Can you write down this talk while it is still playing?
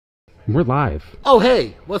We're live. Oh,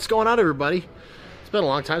 hey, what's going on, everybody? It's been a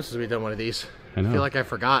long time since we've done one of these. I know. I feel like I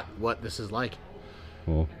forgot what this is like.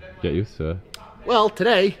 Well, get used to it. Well,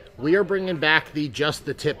 today we are bringing back the Just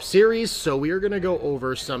the Tip series, so we are going to go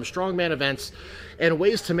over some strongman events and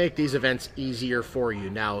ways to make these events easier for you.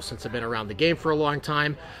 Now, since I've been around the game for a long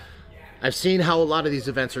time, I've seen how a lot of these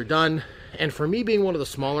events are done, and for me being one of the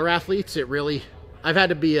smaller athletes, I've had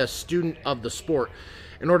to be a student of the sport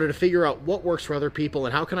in order to figure out what works for other people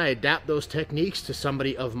and how can I adapt those techniques to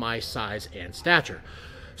somebody of my size and stature.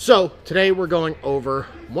 So today we're going over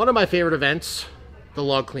one of my favorite events, the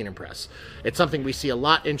log clean and press. It's something we see a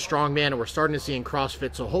lot in strongman and we're starting to see in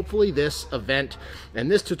CrossFit, so hopefully this event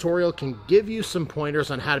and this tutorial can give you some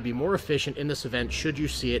pointers on how to be more efficient in this event should you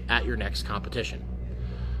see it at your next competition.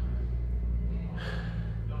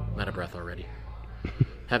 I'm out of breath already.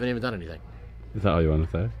 Haven't even done anything. Is that all you want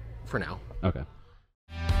to say? For now. Okay.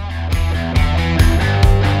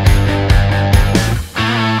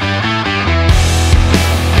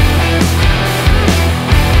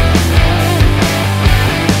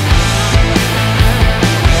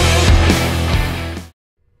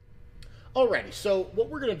 Alrighty, so what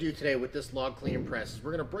we're going to do today with this log clean and press is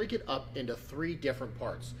we're going to break it up into three different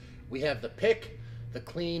parts. We have the pick, the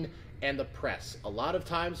clean, and the press. A lot of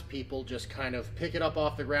times people just kind of pick it up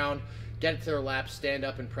off the ground, get it to their lap, stand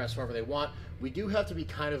up and press wherever they want. We do have to be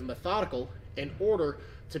kind of methodical in order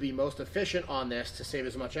to be most efficient on this to save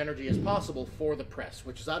as much energy as possible for the press,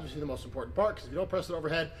 which is obviously the most important part because if you don't press it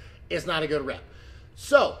overhead, it's not a good rep.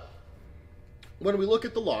 So when we look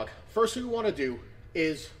at the log, first thing we want to do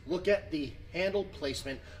is look at the handle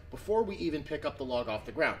placement before we even pick up the log off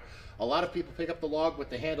the ground. A lot of people pick up the log with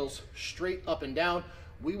the handles straight up and down.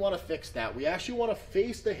 We want to fix that. We actually want to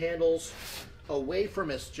face the handles away from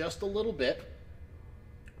us just a little bit.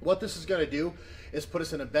 What this is going to do is put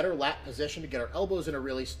us in a better lat position to get our elbows in a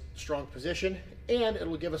really strong position, and it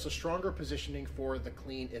will give us a stronger positioning for the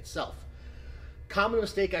clean itself. Common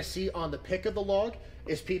mistake I see on the pick of the log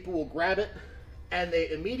is people will grab it and they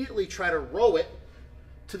immediately try to row it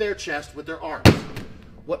to their chest with their arms.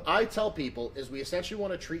 What I tell people is we essentially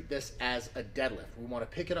want to treat this as a deadlift. We want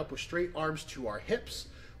to pick it up with straight arms to our hips.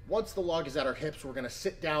 Once the log is at our hips, we're going to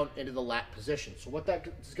sit down into the lat position. So what that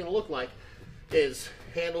is going to look like is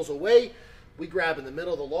handles away, we grab in the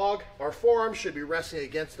middle of the log, our forearms should be resting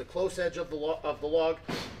against the close edge of the log.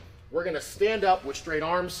 We're going to stand up with straight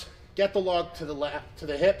arms, get the log to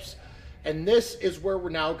the hips, and this is where we're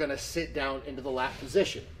now going to sit down into the lat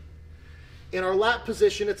position. In our lat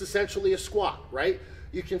position, it's essentially a squat, right?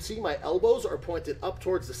 You can see my elbows are pointed up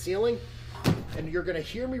towards the ceiling, and you're gonna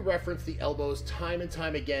hear me reference the elbows time and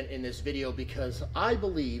time again in this video because I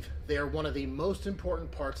believe they are one of the most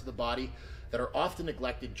important parts of the body that are often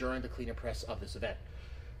neglected during the clean and press of this event.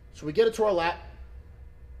 So we get it to our lat,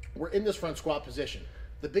 we're in this front squat position.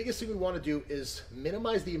 The biggest thing we wanna do is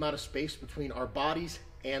minimize the amount of space between our bodies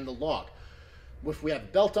and the log. If we have a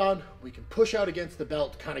belt on, we can push out against the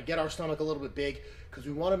belt, kind of get our stomach a little bit big because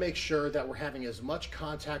we want to make sure that we're having as much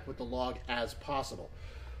contact with the log as possible.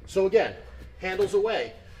 So again, handles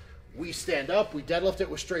away. We stand up, we deadlift it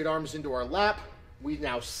with straight arms into our lap. We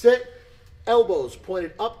now sit, elbows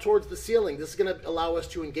pointed up towards the ceiling. This is going to allow us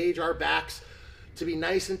to engage our backs to be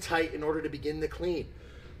nice and tight in order to begin the clean.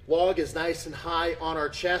 Log is nice and high on our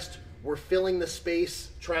chest. We're filling the space,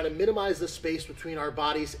 trying to minimize the space between our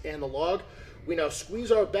bodies and the log. We now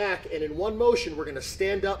squeeze our back, and in one motion, we're going to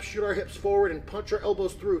stand up, shoot our hips forward, and punch our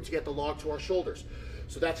elbows through to get the log to our shoulders.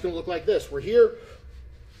 So that's going to look like this. We're here,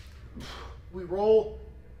 we roll,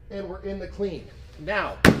 and we're in the clean.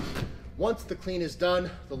 Now, once the clean is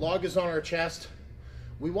done, the log is on our chest,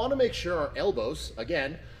 we want to make sure our elbows,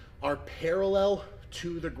 again, are parallel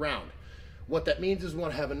to the ground. What that means is we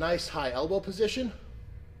want to have a nice high elbow position.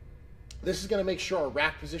 This is going to make sure our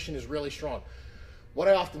rack position is really strong. What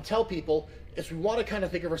I often tell people is we want to kind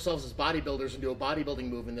of think of ourselves as bodybuilders and do a bodybuilding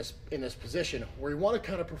move in this position where we want to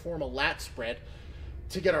kind of perform a lat spread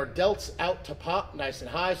to get our delts out to pop nice and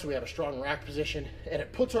high so we have a strong rack position, and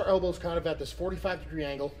it puts our elbows kind of at this 45-degree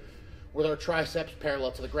angle with our triceps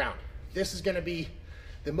parallel to the ground. This is going to be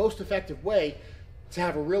the most effective way to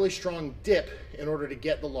have a really strong dip in order to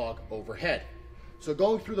get the log overhead. So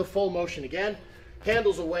going through the full motion again,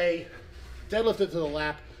 handles away, deadlift it to the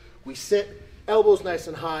lap, we sit, elbows nice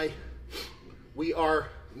and high. We are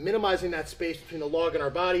minimizing that space between the log and our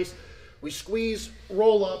bodies. We squeeze,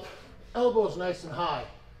 roll up, elbows nice and high.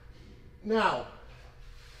 Now,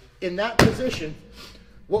 in that position,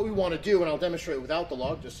 what we want to do, and I'll demonstrate without the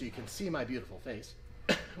log just so you can see my beautiful face,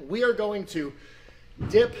 we are going to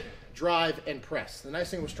dip, drive, and press. The nice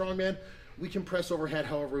thing with strongman, we can press overhead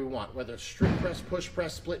however we want, whether it's strict press, push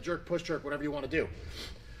press, split jerk, push jerk, whatever you want to do.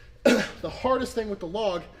 The hardest thing with the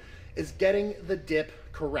log is getting the dip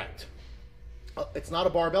correct. It's not a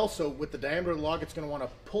barbell, so with the diameter of the log, it's going to want to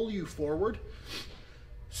pull you forward.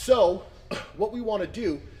 So what we want to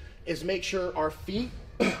do is make sure our feet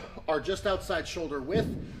are just outside shoulder width.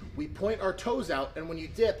 We point our toes out, and when you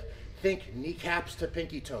dip, think kneecaps to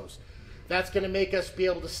pinky toes. That's going to make us be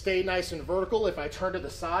able to stay nice and vertical. If I turn to the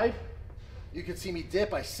side, you can see me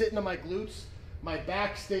dip. I sit into my glutes. My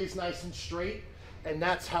back stays nice and straight, and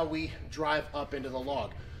that's how we drive up into the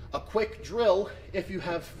log. A quick drill, if you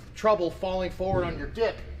have trouble falling forward on your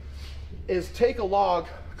dip, is take a log,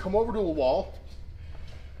 come over to a wall,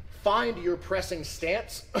 find your pressing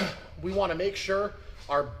stance. We want to make sure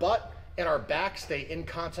our butt and our back stay in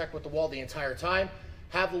contact with the wall the entire time.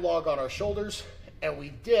 Have the log on our shoulders, and we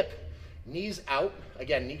dip, knees out,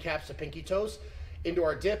 again, kneecaps to pinky toes, into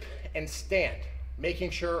our dip and stand, making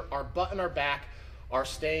sure our butt and our back are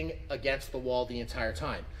staying against the wall the entire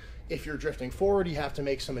time. If you're drifting forward, you have to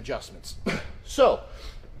make some adjustments. So,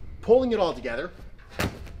 pulling it all together,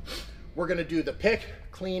 we're gonna do the pick,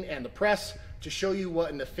 clean, and the press to show you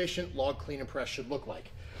what an efficient log clean and press should look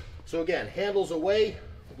like. So again, handles away,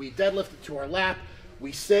 we deadlift it to our lap,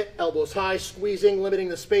 we sit, elbows high, squeezing, limiting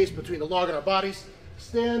the space between the log and our bodies,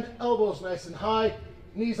 stand, elbows nice and high,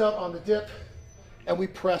 knees out on the dip, and we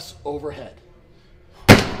press overhead.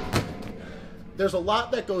 There's a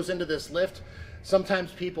lot that goes into this lift.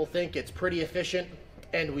 Sometimes people think it's pretty efficient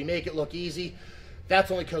and we make it look easy. That's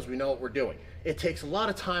only because we know what we're doing. It takes a lot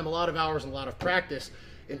of time, a lot of hours, and a lot of practice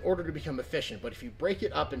in order to become efficient. But if you break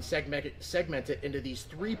it up and segment it into these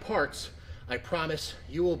 3 parts, I promise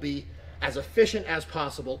you will be as efficient as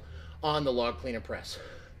possible on the log clean and press.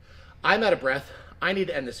 I'm out of breath. I need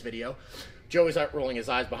to end this video. Joey's out rolling his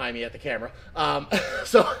eyes behind me at the camera.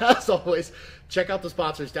 So as always, check out the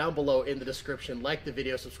sponsors down below in the description. Like the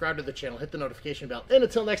video, subscribe to the channel, hit the notification bell. And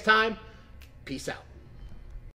until next time, peace out.